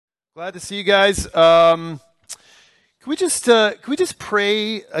Glad to see you guys. Can we just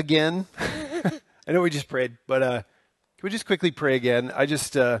pray again? I know we just prayed, but can we just quickly pray again? I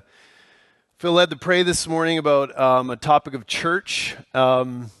just feel led to pray this morning about a topic of church,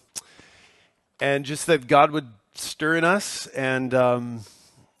 and just that God would stir in us. And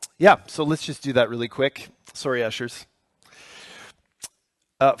so let's just do that really quick. Sorry, ushers.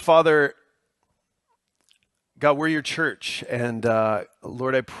 Father God, we're your church, and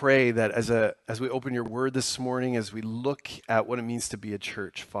Lord, I pray that as we open your word this morning, as we look at what it means to be a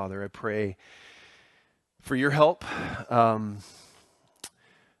church, Father, I pray for your help.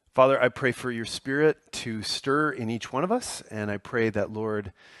 Father, I pray for your spirit to stir in each one of us, and I pray that,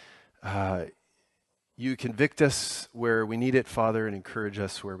 Lord, you convict us where we need it, Father, and encourage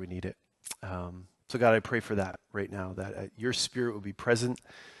us where we need it. So God, I pray for that right now, that your spirit would be present,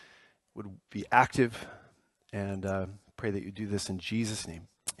 would be active, and pray that you do this in Jesus' name.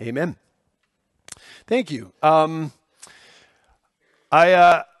 Amen. Thank you. I'd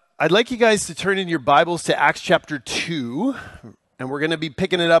like you guys to turn in your Bibles to Acts chapter 2, and we're going to be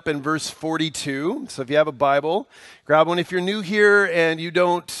picking it up in verse 42. So if you have a Bible, grab one. If you're new here and you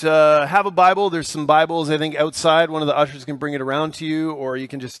don't have a Bible, there's some Bibles, I think, outside. One of the ushers can bring it around to you, or you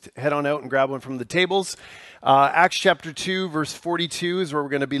can just head on out and grab one from the tables. Acts chapter 2, verse 42 is where we're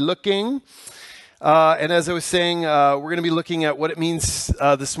going to be looking. And as I was saying, we're going to be looking at what it means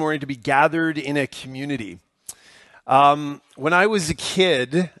this morning to be gathered in a community. When I was a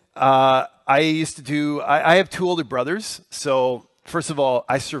kid, I have two older brothers. So first of all,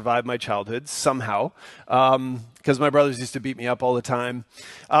 I survived my childhood somehow, because my brothers used to beat me up all the time.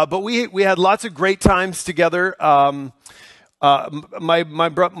 But we had lots of great times together. My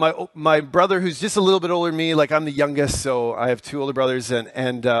brother, who's just a little bit older than me, like I'm the youngest, so I have two older brothers,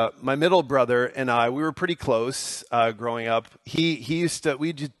 and my middle brother and I, we were pretty close growing up. We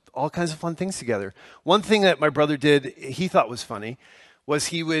did all kinds of fun things together. One thing that my brother did, he thought was funny, was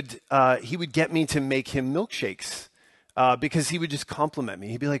he would get me to make him milkshakes, because he would just compliment me.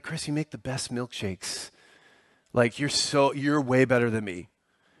 He'd be like, "Chris, you make the best milkshakes. Like you're way better than me."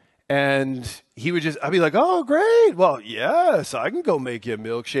 And I'd be like, "Oh, great. Well, yes, I can go make you a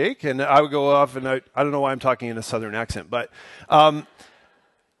milkshake." And I would go off, and I don't know why I'm talking in a southern accent, but I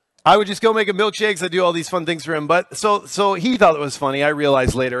would just go make him milkshakes. I'd do all these fun things for him. But so he thought it was funny. I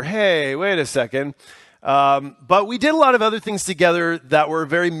realized later, hey, wait a second. But we did a lot of other things together that were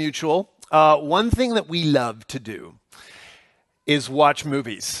very mutual. One thing that we love to do is watch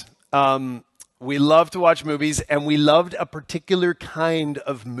movies. We love to watch movies, and we loved a particular kind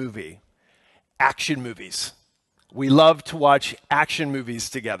of movie, action movies. We love to watch action movies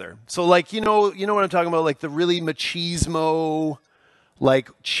together. So like, you know what I'm talking about, like the really machismo,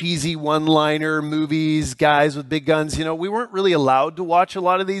 like cheesy one-liner movies, guys with big guns. We weren't really allowed to watch a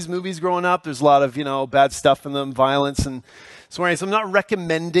lot of these movies growing up. There's a lot of, bad stuff in them, violence and swearing. So I'm not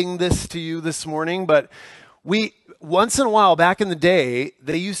recommending this to you this morning, but once in a while, back in the day,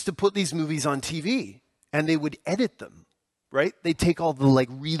 they used to put these movies on TV, and they would edit them, right? They'd take all the like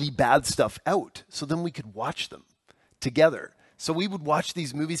really bad stuff out, so then we could watch them together. So we would watch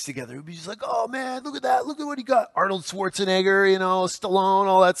these movies together. We'd be just like, "Oh man, look at that! Look at what he got! Arnold Schwarzenegger, Stallone,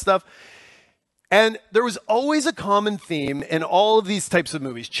 all that stuff." And there was always a common theme in all of these types of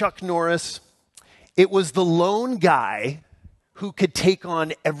movies. Chuck Norris, it was the lone guy who could take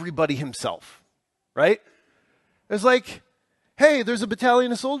on everybody himself, right? It's like, hey, there's a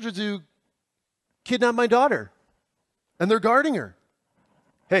battalion of soldiers who kidnapped my daughter, and they're guarding her.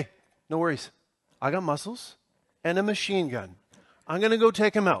 Hey, no worries. I got muscles and a machine gun. I'm going to go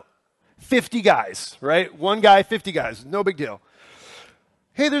take him out. 50 guys, right? One guy, 50 guys. No big deal.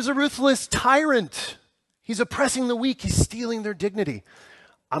 Hey, there's a ruthless tyrant. He's oppressing the weak. He's stealing their dignity.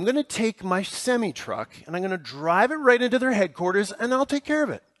 I'm going to take my semi-truck, and I'm going to drive it right into their headquarters, and I'll take care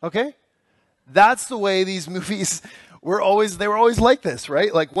of it, okay? That's the way these movies were always like this,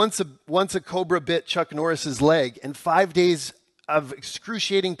 right? Like once a cobra bit Chuck Norris's leg, and 5 days of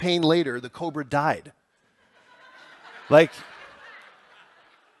excruciating pain later, the cobra died. Like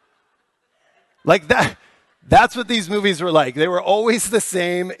that. That's what these movies were like. They were always the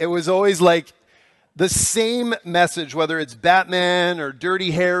same. It was always like the same message, whether it's Batman or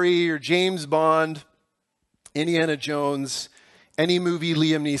Dirty Harry or James Bond, Indiana Jones, any movie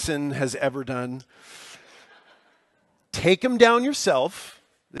Liam Neeson has ever done. Take him down yourself.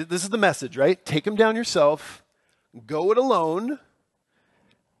 This is the message, right? Take him down yourself. Go it alone.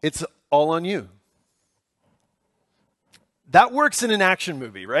 It's all on you. That works in an action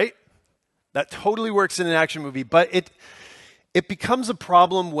movie, right? That totally works in an action movie, but it becomes a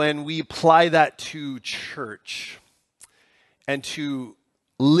problem when we apply that to church and to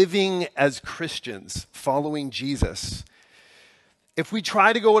living as Christians, following Jesus, if we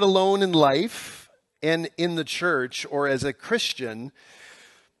try to go it alone in life and in the church or as a Christian,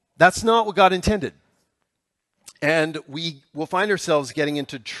 that's not what God intended. And we will find ourselves getting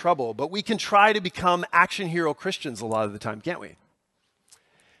into trouble, but we can try to become action hero Christians a lot of the time, can't we?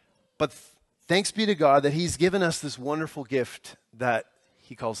 But thanks be to God that he's given us this wonderful gift that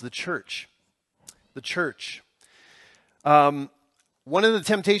he calls the church. The church. One of the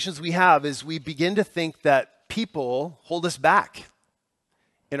temptations we have is we begin to think that people hold us back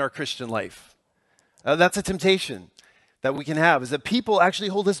in our Christian life. That's a temptation that we can have, is that people actually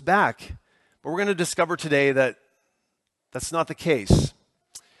hold us back. But we're going to discover today that that's not the case.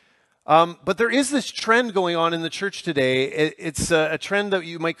 But there is this trend going on in the church today. It's a trend that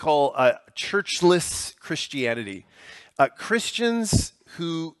you might call churchless Christianity. Christians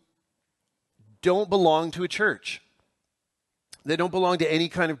who don't belong to a church. They don't belong to any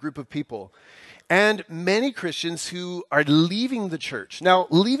kind of group of people. And many Christians who are leaving the church. Now,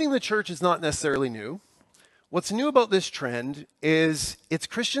 leaving the church is not necessarily new. What's new about this trend is it's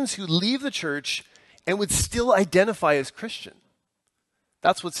Christians who leave the church and would still identify as Christian.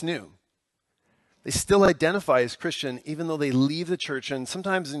 That's what's new. They still identify as Christian even though they leave the church, and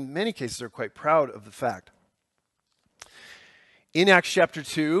sometimes in many cases are quite proud of the fact. In Acts chapter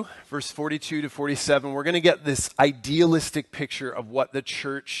 2, verse 42 to 47, we're going to get this idealistic picture of what the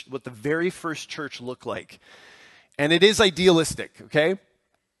church, what the very first church looked like. And it is idealistic, okay?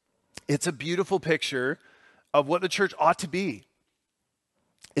 It's a beautiful picture of what the church ought to be.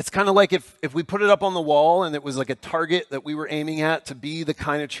 It's kind of like if we put it up on the wall and it was like a target that we were aiming at to be the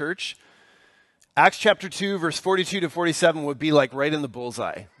kind of church, Acts chapter 2, verse 42 to 47 would be like right in the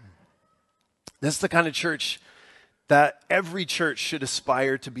bullseye. This is the kind of church that every church should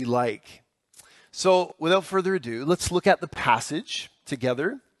aspire to be like. So without further ado, let's look at the passage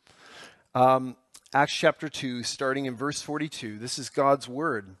together. Acts chapter 2, starting in verse 42. This is God's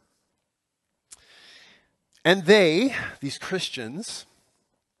word. And they, these Christians,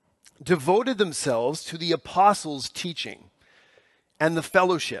 devoted themselves to the apostles' teaching and the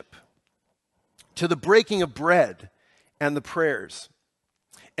fellowship, to the breaking of bread and the prayers.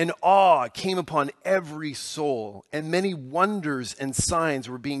 And awe came upon every soul, and many wonders and signs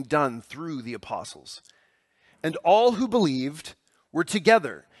were being done through the apostles. And all who believed were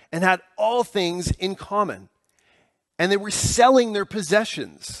together and had all things in common. And they were selling their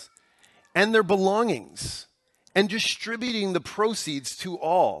possessions and their belongings and distributing the proceeds to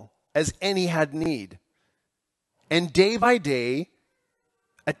all as any had need. And day by day,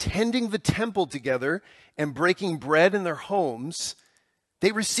 attending the temple together and breaking bread in their homes,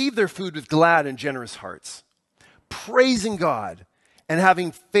 they received their food with glad and generous hearts, praising God and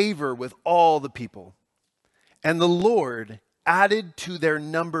having favor with all the people. And the Lord added to their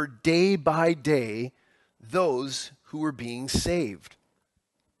number day by day those who were being saved.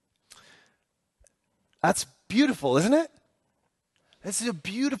 That's beautiful, isn't it? This is a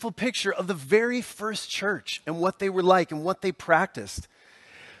beautiful picture of the very first church and what they were like and what they practiced.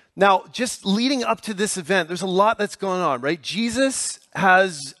 Now, just leading up to this event, there's a lot that's going on, right? Jesus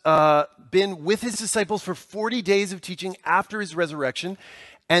has been with his disciples for 40 days of teaching after his resurrection,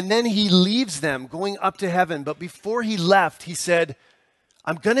 and then he leaves them going up to heaven. But before he left, he said,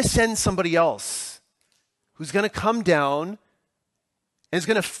 I'm going to send somebody else who's going to come down and is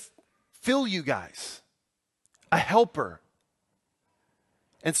going to fill you guys, a helper.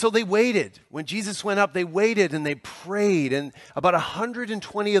 And so they waited. When Jesus went up, they waited and they prayed. And about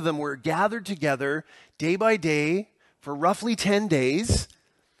 120 of them were gathered together day by day for roughly 10 days,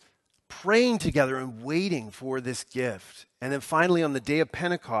 praying together and waiting for this gift. And then finally on the day of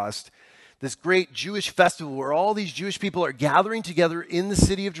Pentecost, this great Jewish festival where all these Jewish people are gathering together in the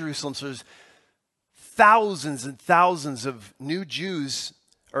city of Jerusalem. So there's thousands and thousands of new Jews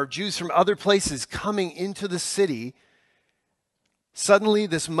or Jews from other places coming into the city. Suddenly,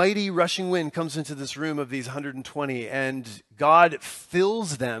 this mighty rushing wind comes into this room of these 120, and God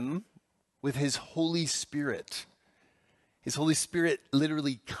fills them with his Holy Spirit. His Holy Spirit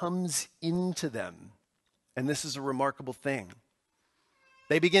literally comes into them, and this is a remarkable thing.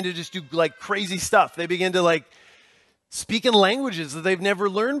 They begin to just do like crazy stuff. They begin to like speak in languages that they've never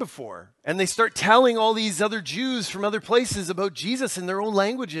learned before, and they start telling all these other Jews from other places about Jesus in their own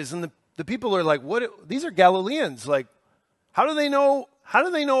languages, and the people are like, "What? These are Galileans, like." How do they know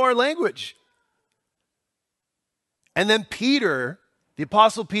our language? And then Peter, the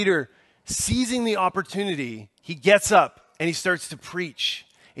Apostle Peter, seizing the opportunity, he gets up and he starts to preach.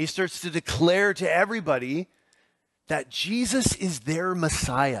 He starts to declare to everybody that Jesus is their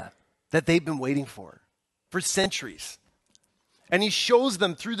Messiah that they've been waiting for centuries. And he shows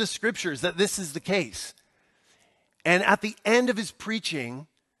them through the scriptures that this is the case. And at the end of his preaching,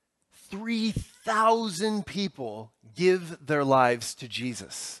 3,000 people give their lives to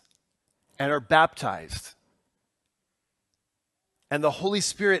Jesus and are baptized. And the Holy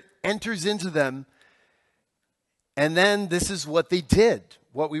Spirit enters into them. And then this is what they did,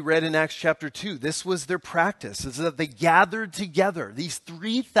 what we read in Acts chapter 2. This was their practice, is that they gathered together. These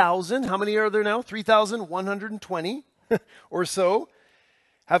 3,000, how many are there now? 3,120 or so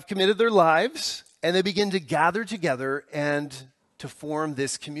have committed their lives, and they begin to gather together and to form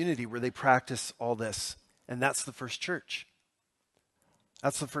this community where they practice all this. And that's the first church.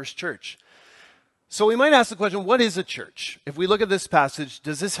 That's the first church. So we might ask the question, what is a church? If we look at this passage,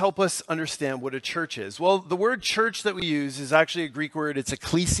 does this help us understand what a church is? Well, the word church that we use is actually a Greek word. It's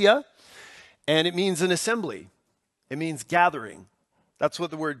ecclesia, and it means an assembly. It means gathering. That's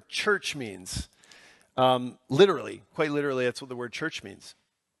what the word church means. Literally, quite literally, that's what the word church means.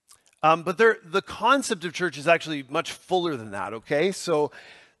 But the concept of church is actually much fuller than that, okay? So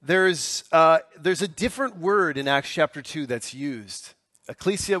there's a different word in Acts chapter 2 that's used.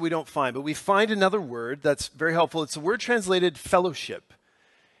 Ecclesia we don't find, but we find another word that's very helpful. It's a word translated fellowship.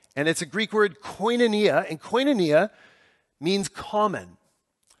 And it's a Greek word koinonia, and koinonia means common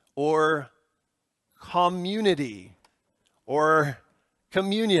or community or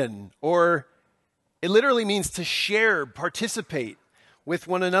communion, or it literally means to share, participate with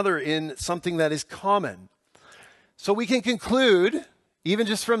one another in something that is common. So we can conclude, even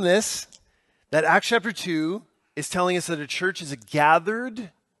just from this, that Acts chapter 2 is telling us that a church is a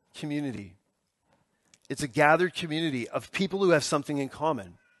gathered community. It's a gathered community of people who have something in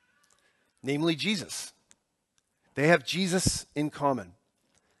common, namely Jesus. They have Jesus in common.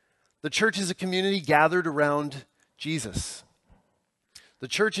 The church is a community gathered around Jesus. The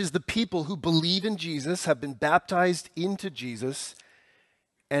church is the people who believe in Jesus, have been baptized into Jesus,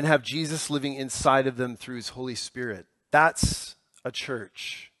 and have Jesus living inside of them through his Holy Spirit. That's a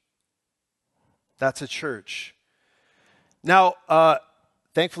church. That's a church. Now,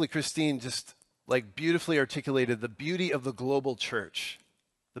 thankfully, Christine just beautifully articulated the beauty of the global church.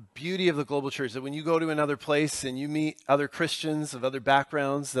 The beauty of the global church, that when you go to another place and you meet other Christians of other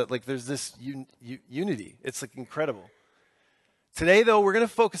backgrounds, that there's this unity. It's incredible. Today, though, we're going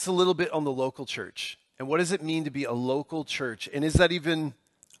to focus a little bit on the local church. And what does it mean to be a local church? And is that even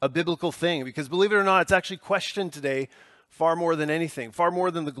a biblical thing? Because believe it or not, it's actually questioned today far more than anything, far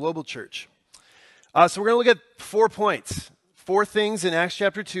more than the global church. So we're going to look at 4 points, 4 things in Acts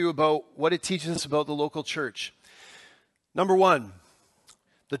chapter 2 about what it teaches us about the local church. Number 1,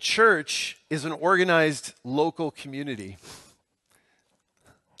 the church is an organized local community.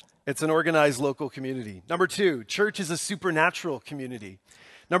 It's an organized local community. Number 2, church is a supernatural community.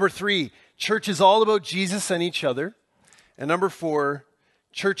 Number 3, church is all about Jesus and each other. And number 4,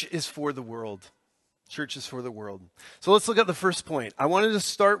 church is for the world. Church is for the world. So let's look at the first point. I wanted to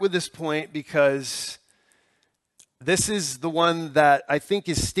start with this point because this is the one that I think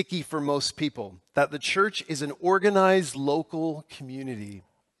is sticky for most people, that the church is an organized local community.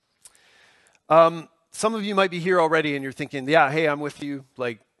 Some of you might be here already and you're thinking, yeah, hey, I'm with you.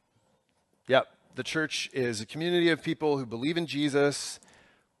 The church is a community of people who believe in Jesus.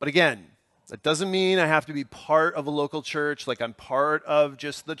 But again, that doesn't mean I have to be part of a local church, I'm part of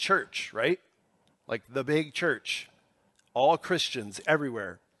just the church, right? The big church, all Christians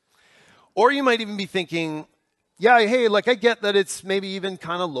everywhere. Or you might even be thinking, yeah, hey, I get that it's maybe even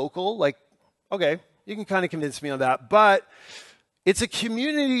kind of local. Okay, you can kind of convince me on that. But it's a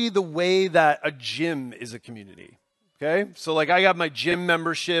community the way that a gym is a community, okay? So I got my gym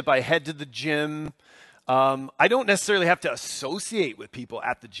membership. I head to the gym. I don't necessarily have to associate with people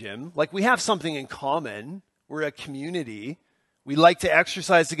at the gym. We have something in common. We're a community. We like to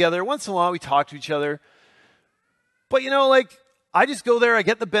exercise together. Once in a while, we talk to each other. But, I just go there, I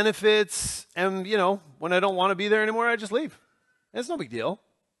get the benefits, and, when I don't want to be there anymore, I just leave. It's no big deal.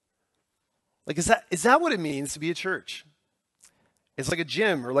 Is that what it means to be a church? It's like a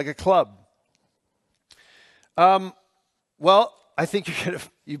gym or like a club. Well, I think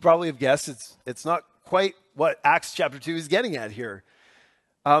you probably have guessed it's not quite what Acts chapter 2 is getting at here.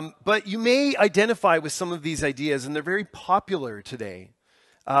 But you may identify with some of these ideas, and they're very popular today.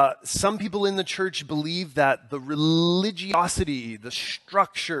 Some people in the church believe that the religiosity, the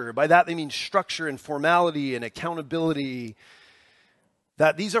structure, by that they mean structure and formality and accountability,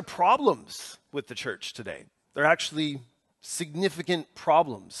 that these are problems with the church today. They're actually significant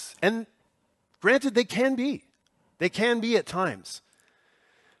problems. And granted, they can be. They can be at times.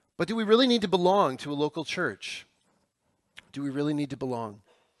 But do we really need to belong to a local church? Do we really need to belong?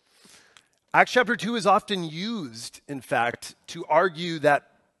 Acts chapter 2 is often used, in fact, to argue that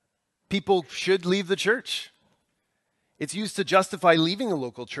people should leave the church. It's used to justify leaving a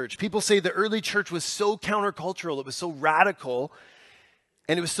local church. People say the early church was so countercultural, it was so radical,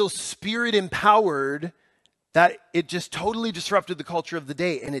 and it was so spirit-empowered that it just totally disrupted the culture of the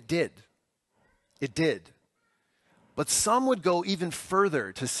day, and it did. It did. But some would go even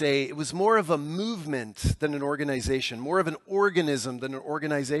further to say it was more of a movement than an organization, more of an organism than an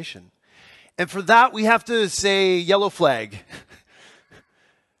organization. And for that, we have to say yellow flag.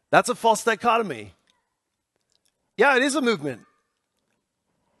 That's a false dichotomy. Yeah, it is a movement,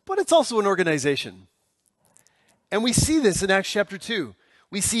 but it's also an organization. And we see this in Acts chapter 2.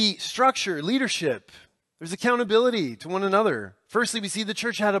 We see structure, leadership. There's accountability to one another. Firstly, we see the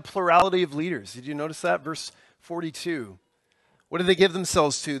church had a plurality of leaders. Did you notice that? Verse 42. What did they give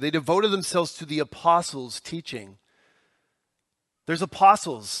themselves to? They devoted themselves to the apostles' teaching. There's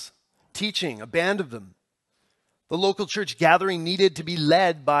apostles teaching, a band of them. The local church gathering needed to be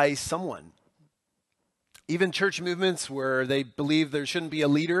led by someone. Even church movements where they believe there shouldn't be a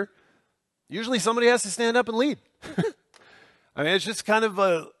leader, usually somebody has to stand up and lead. I mean, it's just kind of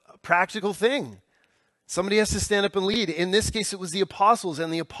a practical thing. Somebody has to stand up and lead. In this case, it was the apostles.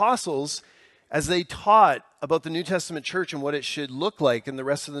 And the apostles, as they taught about the New Testament church and what it should look like in the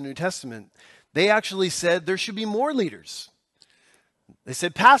rest of the New Testament, they actually said there should be more leaders. They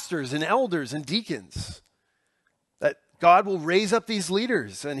said pastors and elders and deacons. That God will raise up these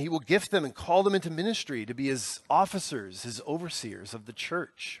leaders and he will gift them and call them into ministry to be his officers, his overseers of the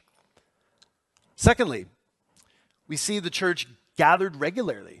church. Secondly, we see the church gathered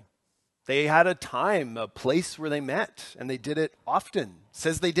regularly. They had a time, a place where they met, and they did it often. It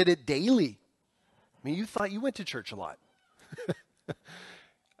says they did it daily. I mean, you thought you went to church a lot.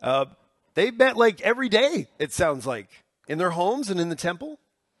 They met like every day, it sounds like, in their homes and in the temple.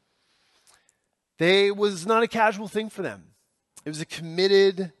 It was not a casual thing for them. It was a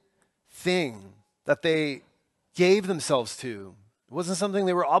committed thing that they gave themselves to. It wasn't something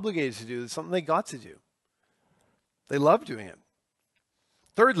they were obligated to do. It was something they got to do. They loved doing it.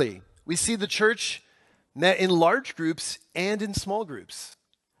 Thirdly, we see the church met in large groups and in small groups.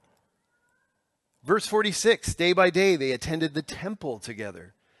 Verse 46, day by day they attended the temple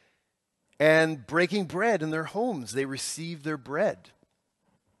together. And breaking bread in their homes, they received their bread.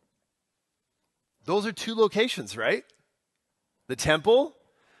 Those are two locations, right? The temple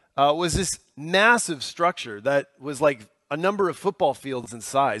was this massive structure that was like a number of football fields in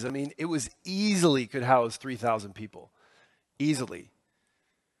size. I mean, it was easily could house 3,000 people. Easily.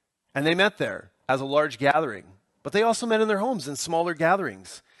 And they met there as a large gathering. But they also met in their homes in smaller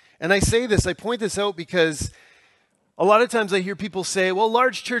gatherings. And I say this, I point this out because a lot of times I hear people say, well,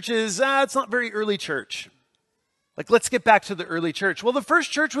 large churches, it's not very early church. Like, let's get back to the early church. Well, the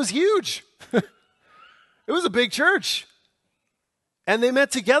first church was huge. It was a big church. And they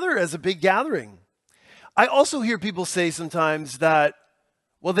met together as a big gathering. I also hear people say sometimes that,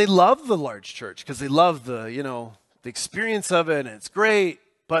 well, they love the large church because they love the experience of it and it's great,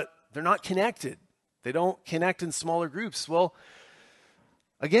 but they're not connected. They don't connect in smaller groups. Well,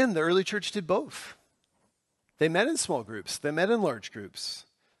 again, the early church did both. They met in small groups. They met in large groups.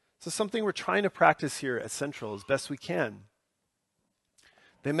 So something we're trying to practice here at Central as best we can.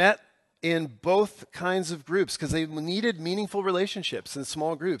 They met in both kinds of groups because they needed meaningful relationships in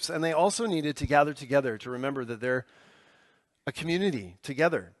small groups. And they also needed to gather together to remember that they're a community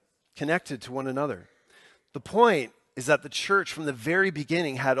together, connected to one another. The point is that the church from the very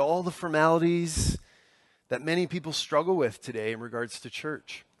beginning had all the formalities that many people struggle with today in regards to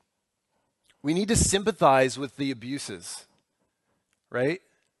church. We need to sympathize with the abuses, right?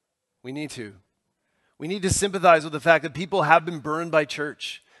 We need to. We need to sympathize with the fact that people have been burned by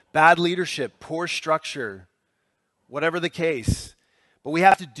church. Bad leadership, poor structure, whatever the case. But we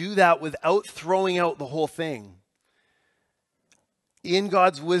have to do that without throwing out the whole thing. In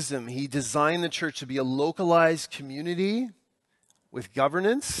God's wisdom, he designed the church to be a localized community with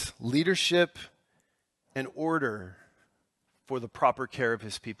governance, leadership, and order for the proper care of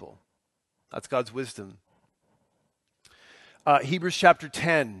his people. That's God's wisdom. Hebrews chapter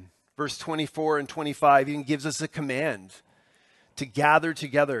 10, verse 24 and 25 even gives us a command to gather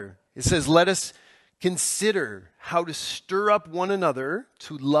together. It says, let us consider how to stir up one another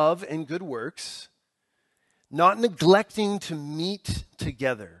to love and good works, not neglecting to meet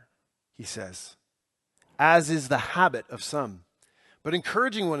together, he says, as is the habit of some, but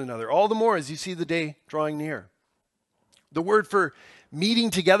encouraging one another, all the more as you see the day drawing near. The word for meeting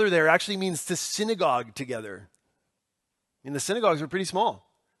together there actually means to synagogue together. I mean, the synagogues were pretty small.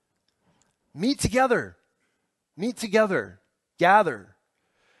 Meet together, gather.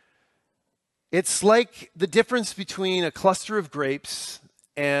 It's like the difference between a cluster of grapes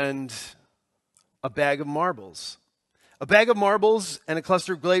and a bag of marbles. A bag of marbles and a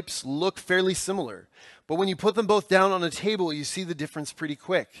cluster of grapes look fairly similar, but when you put them both down on a table, you see the difference pretty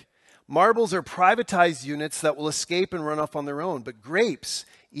quick. Marbles are privatized units that will escape and run off on their own, but grapes,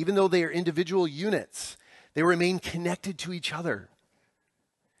 even though they are individual units, they remain connected to each other.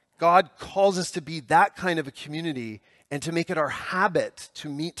 God calls us to be that kind of a community and to make it our habit to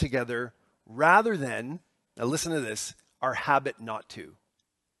meet together rather than, now listen to this, our habit not to.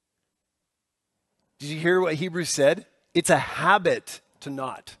 Did you hear what Hebrews said? It's a habit to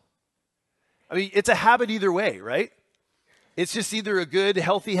not. I mean, it's a habit either way, right? It's just either a good,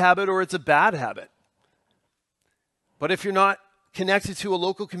 healthy habit or it's a bad habit. But if you're not connected to a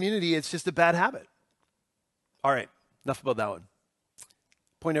local community, it's just a bad habit. All right, enough about that one.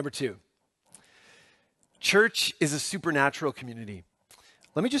 Point number 2. Church is a supernatural community.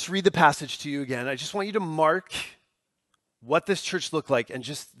 Let me just read the passage to you again. I just want you to mark what this church looked like and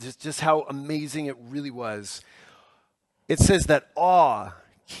just how amazing it really was. It says that awe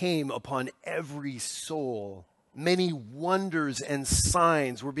came upon every soul. Many wonders and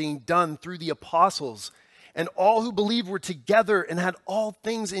signs were being done through the apostles, and all who believed were together and had all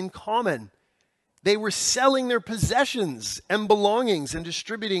things in common. They were selling their possessions and belongings and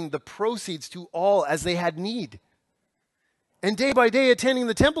distributing the proceeds to all as they had need. And day by day, attending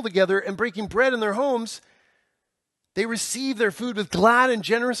the temple together and breaking bread in their homes, they received their food with glad and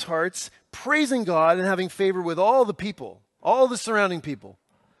generous hearts, praising God and having favor with all the people, all the surrounding people.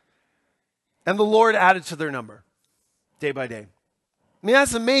 And the Lord added to their number, day by day. I mean,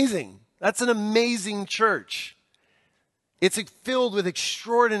 that's amazing. That's an amazing church. It's filled with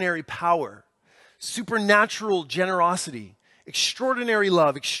extraordinary power, supernatural generosity, extraordinary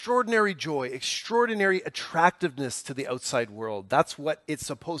love, extraordinary joy, extraordinary attractiveness to the outside world. That's what it's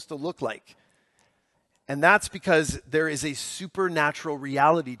supposed to look like. And that's because there is a supernatural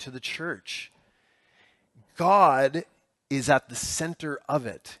reality to the church. God is at the center of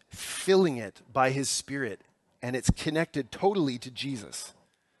it, filling it by his Spirit, and it's connected totally to Jesus.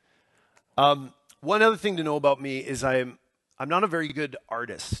 One other thing to know about me is I'm not a very good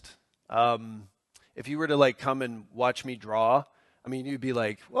artist. If you were to come and watch me draw, I mean, you'd be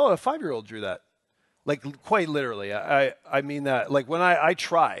like, "Well, a 5-year-old drew that." Like quite literally. I mean that. Like when I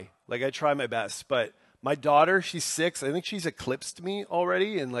try my best. But my daughter, she's 6. I think she's eclipsed me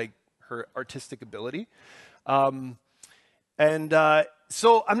already in her artistic ability.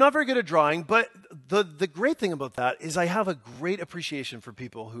 So I'm not very good at drawing, but the great thing about that is I have a great appreciation for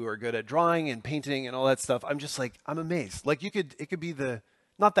people who are good at drawing and painting and all that stuff. I'm just I'm amazed. It could be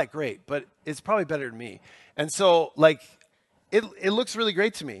not that great, but it's probably better than me. And so it looks really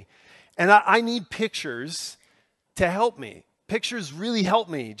great to me. And I need pictures to help me. Pictures really help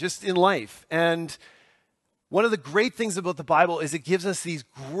me just in life. And one of the great things about the Bible is it gives us these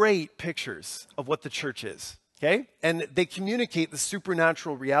great pictures of what the church is. Okay? And they communicate the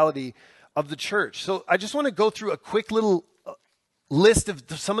supernatural reality of the church. So I just want to go through a quick little list of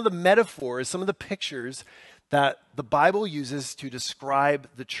some of the metaphors, some of the pictures that the Bible uses to describe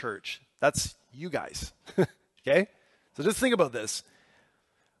the church. That's you guys. Okay? So just think about this.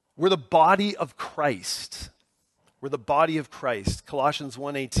 We're the body of Christ. We're the body of Christ. Colossians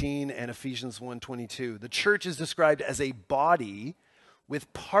 1:18 and Ephesians 1:22. The church is described as a body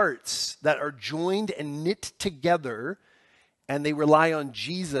with parts that are joined and knit together, and they rely on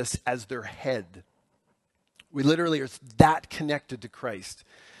Jesus as their head. We literally are that connected to Christ.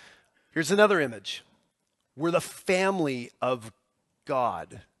 Here's another image. We're the family of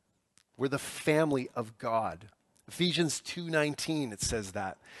God. We're the family of God. Ephesians 2:19, it says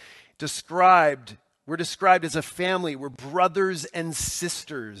that. We're described as a family. We're brothers and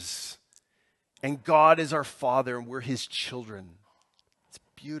sisters. And God is our Father, and we're his children. It's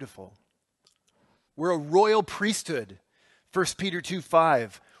beautiful. We're a royal priesthood. 1 Peter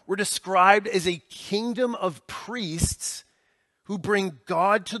 2:5. We're described as a kingdom of priests who bring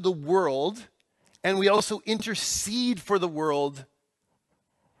God to the world, and we also intercede for the world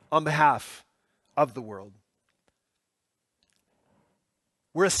on behalf of the world.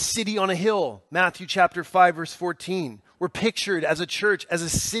 We're a city on a hill. Matthew chapter 5, verse 14. We're pictured as a church, as a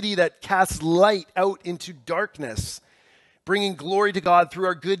city that casts light out into darkness, bringing glory to God through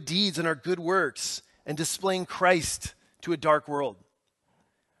our good deeds and our good works, and displaying Christ to a dark world.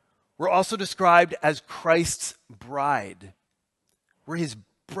 We're also described as Christ's bride. We're his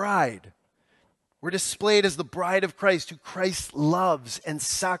bride. We're displayed as the bride of Christ, who Christ loves and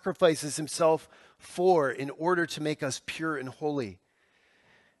sacrifices himself for in order to make us pure and holy.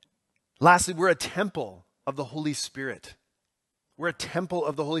 Lastly, we're a temple of the Holy Spirit. We're a temple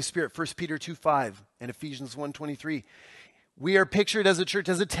of the Holy Spirit, 1 Peter 2:5 and Ephesians 1:23. We are pictured as a church,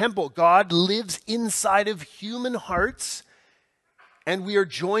 as a temple. God lives inside of human hearts, and we are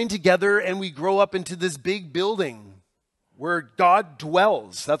joined together and we grow up into this big building where God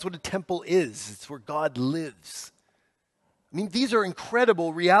dwells. That's what a temple is. It's where God lives. I mean, these are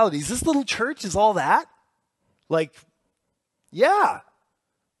incredible realities. This little church is all that? Like, yeah.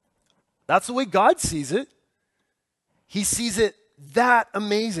 That's the way God sees it. He sees it that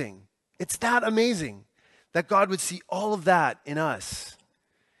amazing. It's that amazing that God would see all of that in us.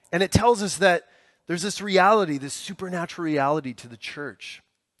 And it tells us that there's this reality, this supernatural reality to the church,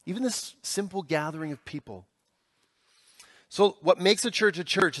 even this simple gathering of people. So what makes a church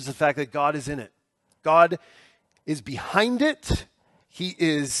is the fact that God is in it. God is behind it. He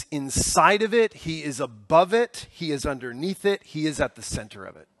is inside of it. He is above it. He is underneath it. He is at the center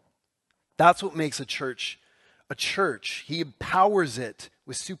of it. That's what makes a church a church. He empowers it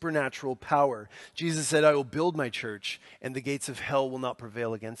with supernatural power. Jesus said, I will build my church, and the gates of hell will not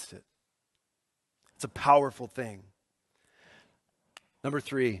prevail against it. It's a powerful thing. Number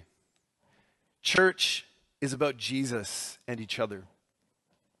 3, church is about Jesus and each other.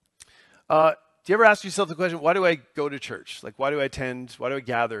 Do you ever ask yourself the question, why do I go to church? Like, why do I attend? Why do I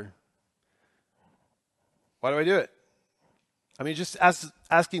gather? Why do I do it? I mean, just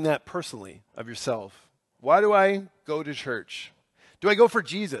asking that personally of yourself. Why do I go to church? Do I go for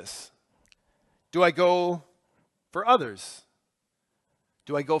Jesus? Do I go for others?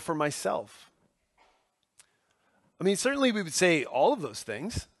 Do I go for myself? I mean, certainly we would say all of those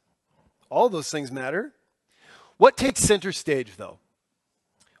things. All of those things matter. What takes center stage, though?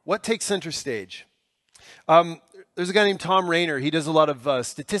 What takes center stage? There's a guy named Thom Rainer. He does a lot of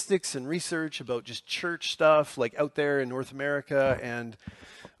statistics and research about just church stuff, like out there in North America, and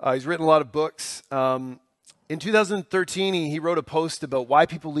he's written a lot of books. In 2013, he wrote a post about why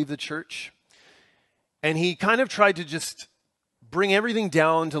people leave the church, and he kind of tried to just bring everything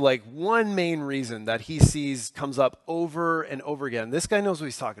down to like one main reason that he sees comes up over and over again. This guy knows what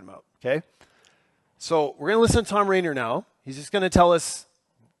he's talking about, okay? So we're going to listen to Thom Rainer now. He's just going to tell us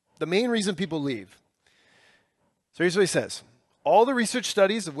the main reason people leave. So here's what he says. All the research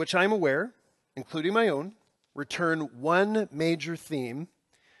studies of which I am aware, including my own, return one major theme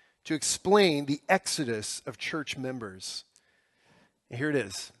to explain the exodus of church members. And here it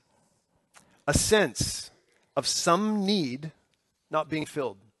is. A sense of some need not being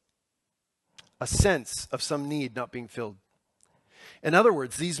filled. A sense of some need not being filled. In other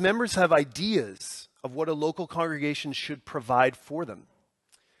words, these members have ideas of what a local congregation should provide for them.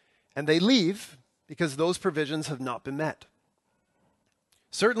 And they leave because those provisions have not been met.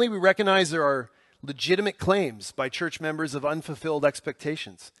 Certainly, we recognize there are legitimate claims by church members of unfulfilled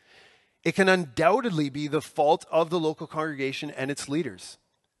expectations. It can undoubtedly be the fault of the local congregation and its leaders.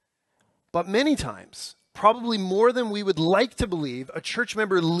 But many times, probably more than we would like to believe, a church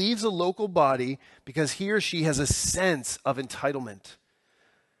member leaves a local body because he or she has a sense of entitlement.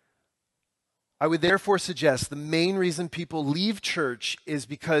 I would therefore suggest the main reason people leave church is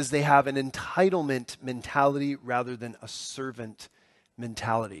because they have an entitlement mentality rather than a servant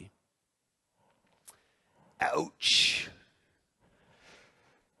mentality. Ouch.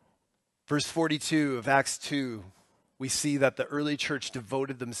 Verse 42 of Acts 2, we see that the early church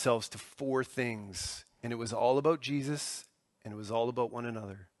devoted themselves to 4 things, and it was all about Jesus, and it was all about one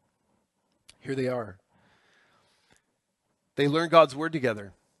another. Here they are. They learned God's word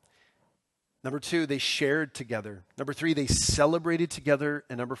together. Number 2, they shared together. Number 3, they celebrated together.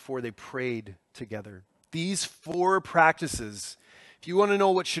 And number 4, they prayed together. These 4 practices, if you want to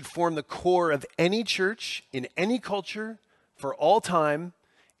know what should form the core of any church in any culture for all time,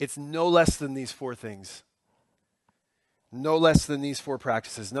 it's no less than these 4 things. No less than these 4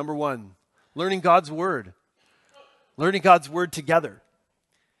 practices. Number 1, learning God's word. Learning God's word together.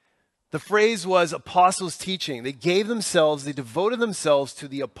 The phrase was apostles' teaching. They devoted themselves to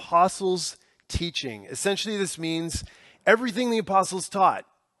the apostles' teaching. Essentially, this means everything the apostles taught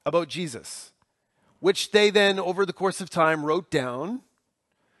about Jesus, which they then, over the course of time, wrote down,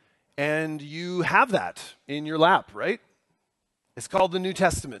 and you have that in your lap, right? It's called the New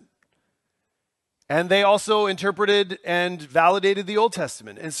Testament. And they also interpreted and validated the Old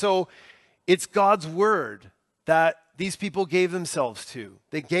Testament. And so it's God's word that these people gave themselves to.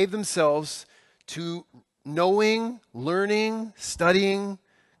 They gave themselves to knowing, learning, studying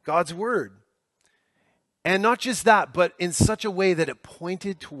God's word. And not just that, but in such a way that it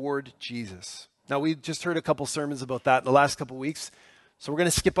pointed toward Jesus. Now, we just heard a couple sermons about that in the last couple weeks, so we're going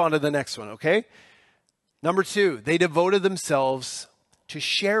to skip on to the next one, okay? Number 2, they devoted themselves to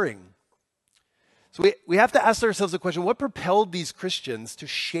sharing. So we have to ask ourselves the question, what propelled these Christians to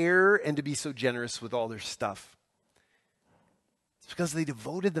share and to be so generous with all their stuff? It's because they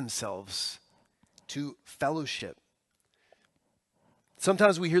devoted themselves to fellowship.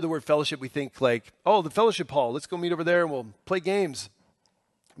 Sometimes we hear the word fellowship, we think like, oh, the fellowship hall, let's go meet over there and we'll play games.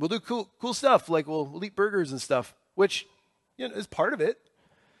 We'll do cool stuff, like we'll eat burgers and stuff, which is part of it.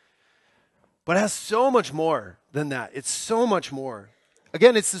 But it has so much more than that. It's so much more.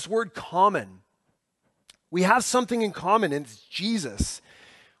 Again, it's this word common. We have something in common, and it's Jesus.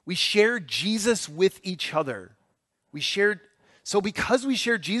 We share Jesus with each other. So because we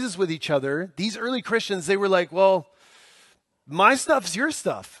shared Jesus with each other, these early Christians, they were like, well, my stuff's your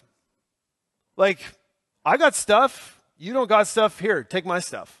stuff. Like, I got stuff, you don't got stuff, here, take my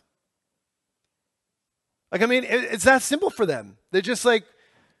stuff. Like, I mean, it's that simple for them. They're just like,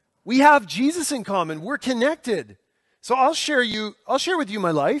 we have Jesus in common. We're connected. So I'll share with you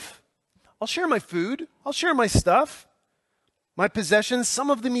my life. I'll share my food. I'll share my stuff, my possessions.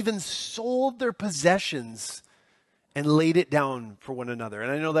 Some of them even sold their possessions and laid it down for one another.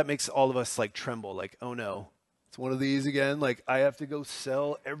 And I know that makes all of us like tremble, like, oh no, it's one of these again. Like, I have to go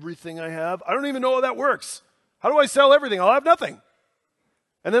sell everything I have. I don't even know how that works. How do I sell everything? I'll have nothing.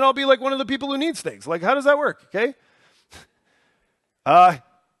 And then I'll be like one of the people who needs things. Like, how does that work? Okay.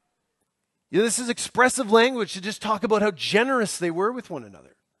 This is expressive language to just talk about how generous they were with one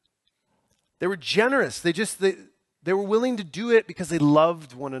another. They were generous. They were willing to do it because they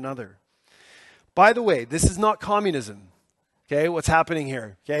loved one another. By the way, this is not communism. Okay, what's happening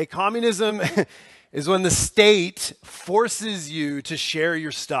here? Okay, communism is when the state forces you to share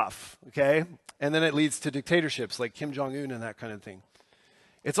your stuff. Okay, and then it leads to dictatorships like Kim Jong-un and that kind of thing.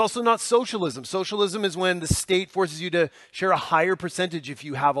 It's also not socialism. Socialism is when the state forces you to share a higher percentage if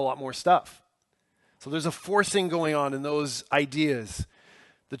you have a lot more stuff. So there's a forcing going on in those ideas.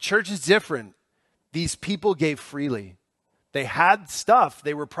 The church is different. These people gave freely. They had stuff.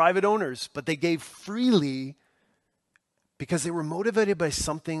 They were private owners, but they gave freely because they were motivated by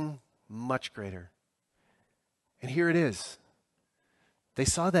something much greater. And here it is. They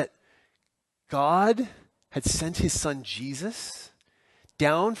saw that God had sent his son Jesus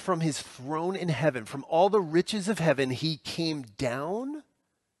down from his throne in heaven. From all the riches of heaven, he came down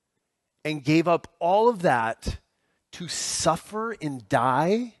and gave up all of that to suffer and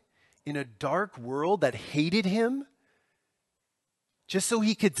die in a dark world that hated him, just so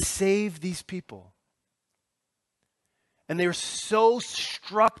he could save these people. And they were so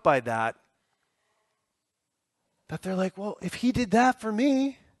struck by that they're like, well, if he did that for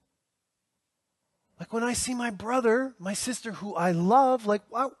me, like when I see my brother, my sister who I love, like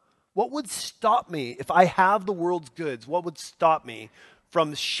what would stop me if I have the world's goods? What would stop me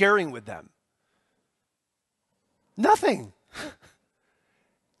from sharing with them? Nothing.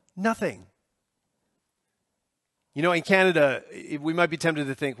 Nothing. In Canada, we might be tempted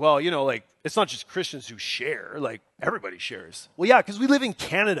to think, well, like, it's not just Christians who share, like, everybody shares. Well, yeah, because we live in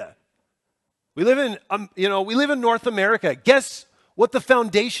Canada. We live in North America. Guess what the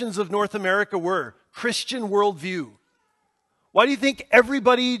foundations of North America were? Christian worldview. Why do you think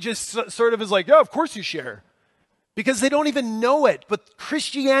everybody just sort of is like, yeah, of course you share? Because they don't even know it, but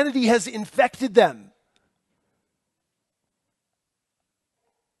Christianity has infected them.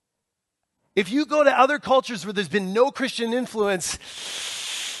 If you go to other cultures where there's been no Christian influence,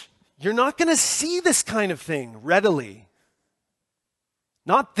 you're not going to see this kind of thing readily.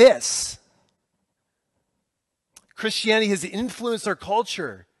 Not this. Christianity has influenced our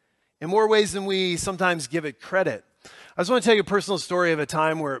culture in more ways than we sometimes give it credit. I just want to tell you a personal story of a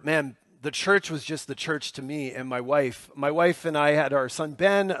time where, man, the church was just the church to me and my wife. My wife and I had our son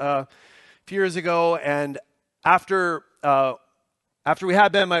Ben a few years ago, and after we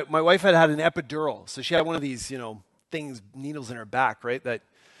had Ben, my wife had an epidural. So she had one of these, things, needles in her back, right, that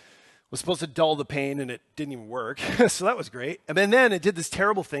was supposed to dull the pain, and it didn't even work. So that was great. And then it did this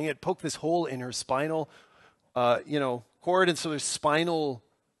terrible thing. It poked this hole in her spinal, cord, and so there's spinal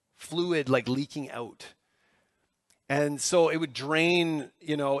fluid like leaking out. And so it would drain,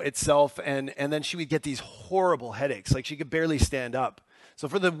 itself, and then she would get these horrible headaches. Like she could barely stand up. So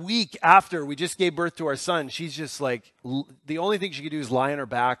for the week after we just gave birth to our son, she's just like, the only thing she could do is lie on her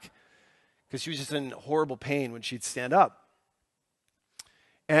back because she was just in horrible pain when she'd stand up.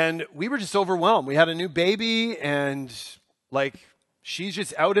 And we were just overwhelmed. We had a new baby, and like, she's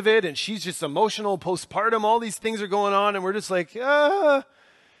just out of it, and she's just emotional, postpartum, all these things are going on, and we're just like, ah.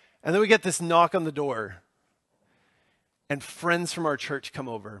 And then we get this knock on the door, and friends from our church come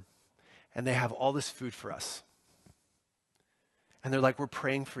over, and they have all this food for us. And they're like, we're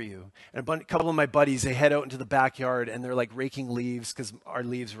praying for you. And a couple of my buddies, they head out into the backyard and they're like raking leaves because our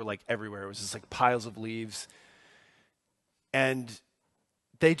leaves were like everywhere. It was just like piles of leaves. And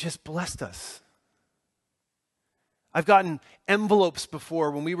they just blessed us. I've gotten envelopes before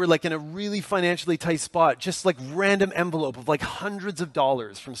when we were like in a really financially tight spot, just like random envelope of like hundreds of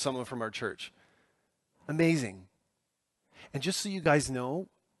dollars from someone from our church. Amazing. And just so you guys know,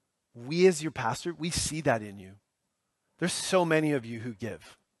 we as your pastor, we see that in you. There's so many of you who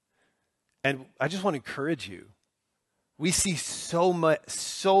give. And I just want to encourage you. We see so many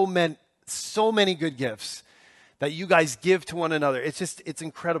good gifts that you guys give to one another. It's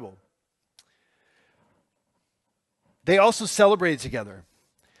incredible. They also celebrated together.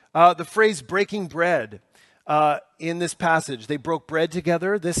 The phrase breaking bread in this passage, they broke bread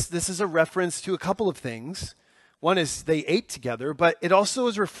together. This is a reference to a couple of things. One is they ate together, but it also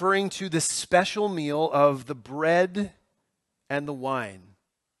is referring to this special meal of the bread and the wine.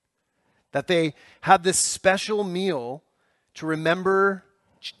 That they had this special meal to remember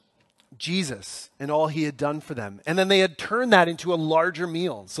Jesus and all he had done for them. And then they had turned that into a larger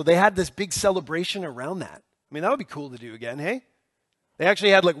meal. So they had this big celebration around that. I mean, that would be cool to do again, hey? They actually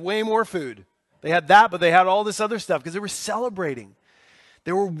had like way more food. They had that, but they had all this other stuff because they were celebrating.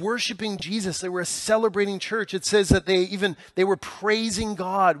 They were worshiping Jesus. They were a celebrating church. It says that they were praising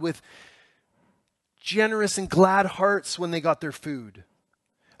God with generous and glad hearts when they got their food.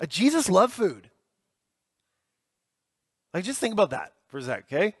 Jesus loved food. Like, just think about that for a sec,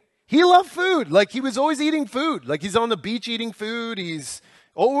 okay? He loved food. Like, he was always eating food. Like, he's on the beach eating food. He's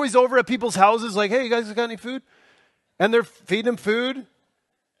always over at people's houses like, hey, you guys got any food? And they're feeding him food.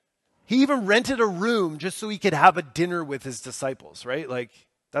 He even rented a room just so he could have a dinner with his disciples, right? Like,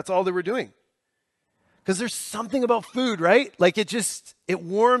 that's all they were doing. Because there's something about food, right? Like, it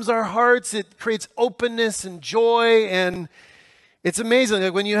warms our hearts. It creates openness and joy. And it's amazing.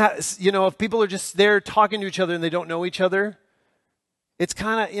 Like, when if people are just there talking to each other and they don't know each other, it's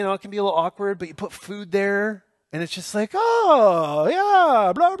kind of, it can be a little awkward, but you put food there and it's just like, oh,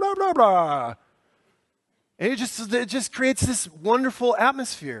 yeah, blah, blah, blah, blah. And it just creates this wonderful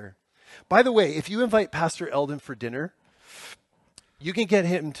atmosphere. By the way, if you invite Pastor Eldon for dinner, you can get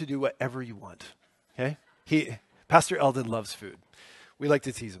him to do whatever you want. Okay? Pastor Eldon loves food. We like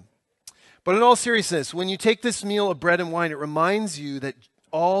to tease him. But in all seriousness, when you take this meal of bread and wine, it reminds you that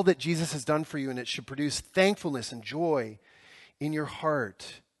all that Jesus has done for you, and it should produce thankfulness and joy in your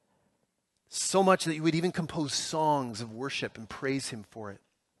heart. So much that you would even compose songs of worship and praise him for it.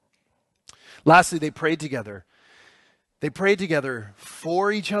 Lastly, they prayed together. They prayed together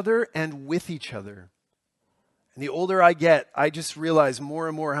for each other and with each other. And the older I get, I just realize more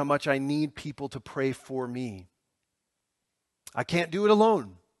and more how much I need people to pray for me. I can't do it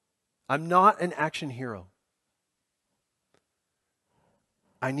alone. I'm not an action hero.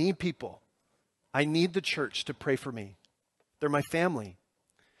 I need people. I need the church to pray for me. They're my family.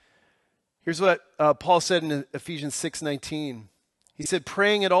 Here's what Paul said in Ephesians 6:19. He said,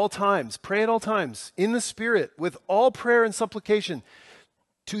 praying at all times, pray at all times, in the Spirit, with all prayer and supplication.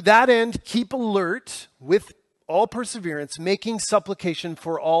 To that end, keep alert with all perseverance, making supplication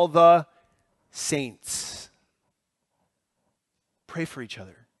for all the saints. Pray for each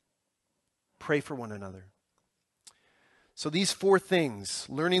other. Pray for one another. So these four things,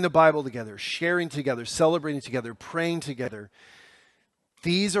 learning the Bible together, sharing together, celebrating together, praying together,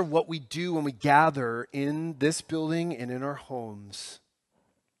 these are what we do when we gather in this building and in our homes.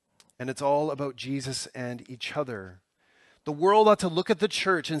 And it's all about Jesus and each other. The world ought to look at the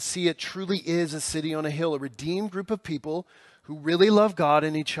church and see it truly is a city on a hill, a redeemed group of people who really love God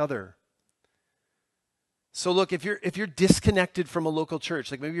and each other. So look, if you're disconnected from a local church,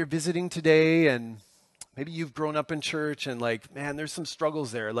 like maybe you're visiting today and maybe you've grown up in church and like, man, there's some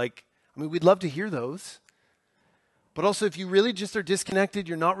struggles there. Like, we'd love to hear those. But also, if you really just are disconnected,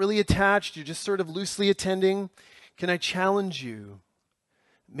 you're not really attached, you're just sort of loosely attending, can I challenge you?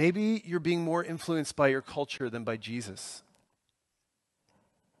 Maybe you're being more influenced by your culture than by Jesus.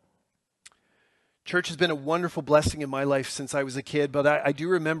 Church has been a wonderful blessing in my life since I was a kid, but I do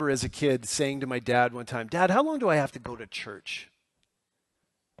remember as a kid saying to my dad one time, Dad, how long do I have to go to church?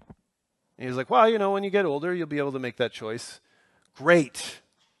 And he was like, well, when you get older, you'll be able to make that choice. Great.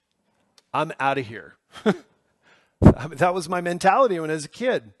 I'm out of here. That was my mentality when I was a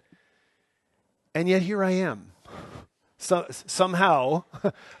kid. And yet here I am. Somehow,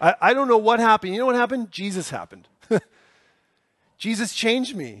 I don't know what happened. You know what happened? Jesus happened. Jesus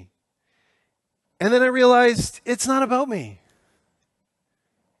changed me. And then I realized it's not about me.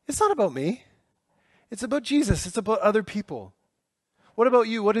 It's not about me. It's about Jesus. It's about other people. What about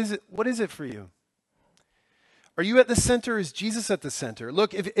you? What is it for you? Are you at the center? Is Jesus at the center?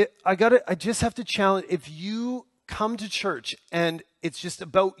 Look, I just have to challenge. If you come to church and it's just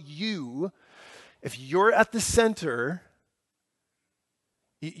about you, if you're at the center,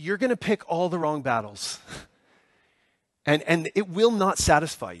 you're going to pick all the wrong battles. And it will not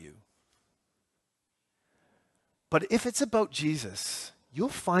satisfy you. But if it's about Jesus, you'll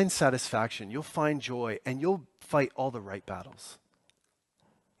find satisfaction, you'll find joy, and you'll fight all the right battles.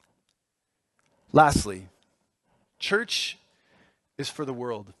 Lastly, church is for the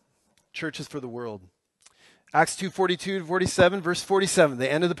world. Church is for the world. Acts 2:42-47, verse 47,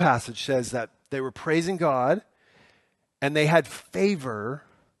 the end of the passage says that they were praising God and they had favor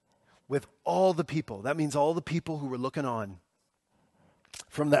with all the people. That means all the people who were looking on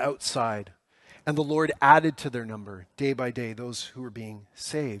from the outside. And the Lord added to their number day by day those who were being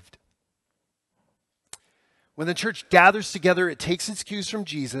saved. When the church gathers together, it takes its cues from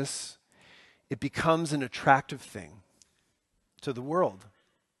Jesus. It becomes an attractive thing to the world.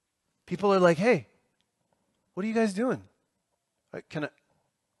 People are like, hey, what are you guys doing? Can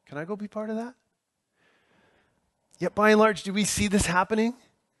I go be part of that? Yet by and large, do we see this happening?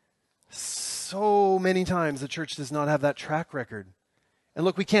 So many times the church does not have that track record. And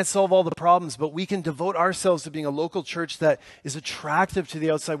look, we can't solve all the problems, but we can devote ourselves to being a local church that is attractive to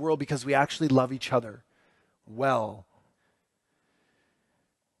the outside world because we actually love each other well.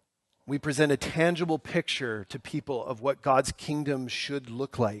 We present a tangible picture to people of what God's kingdom should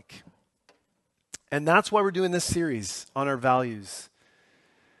look like. And that's why we're doing this series on our values.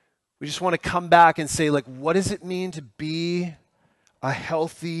 We just want to come back and say, like, what does it mean to be a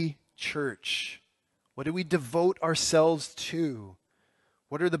healthy church? What do we devote ourselves to?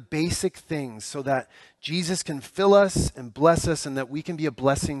 What are the basic things so that Jesus can fill us and bless us and that we can be a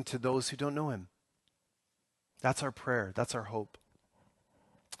blessing to those who don't know him? That's our prayer. That's our hope.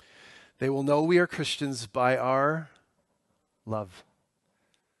 They will know we are Christians by our love.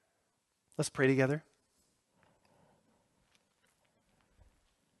 Let's pray together.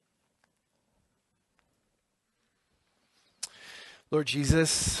 Lord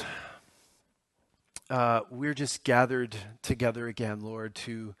Jesus, we're just gathered together again, Lord,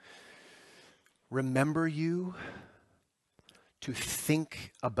 to remember you, to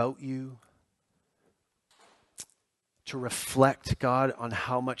think about you, to reflect, God, on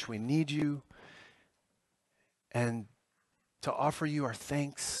how much we need you, and to offer you our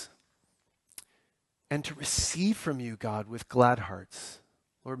thanks, and to receive from you, God, with glad hearts.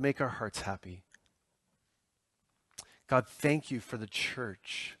 Lord, make our hearts happy. God, thank you for the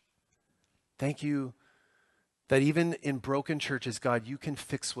church. Thank you that even in broken churches, God, you can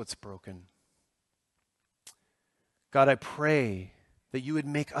fix what's broken. God, I pray that you would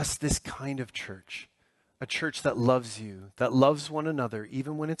make us this kind of church, a church that loves you, that loves one another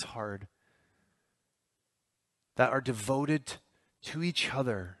even when it's hard, that are devoted to each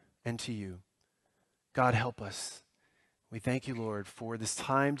other and to you. God, help us. We thank you, Lord, for this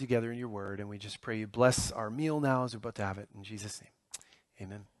time together in your word, and we just pray you bless our meal now as we're about to have it. In Jesus' name,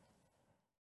 amen.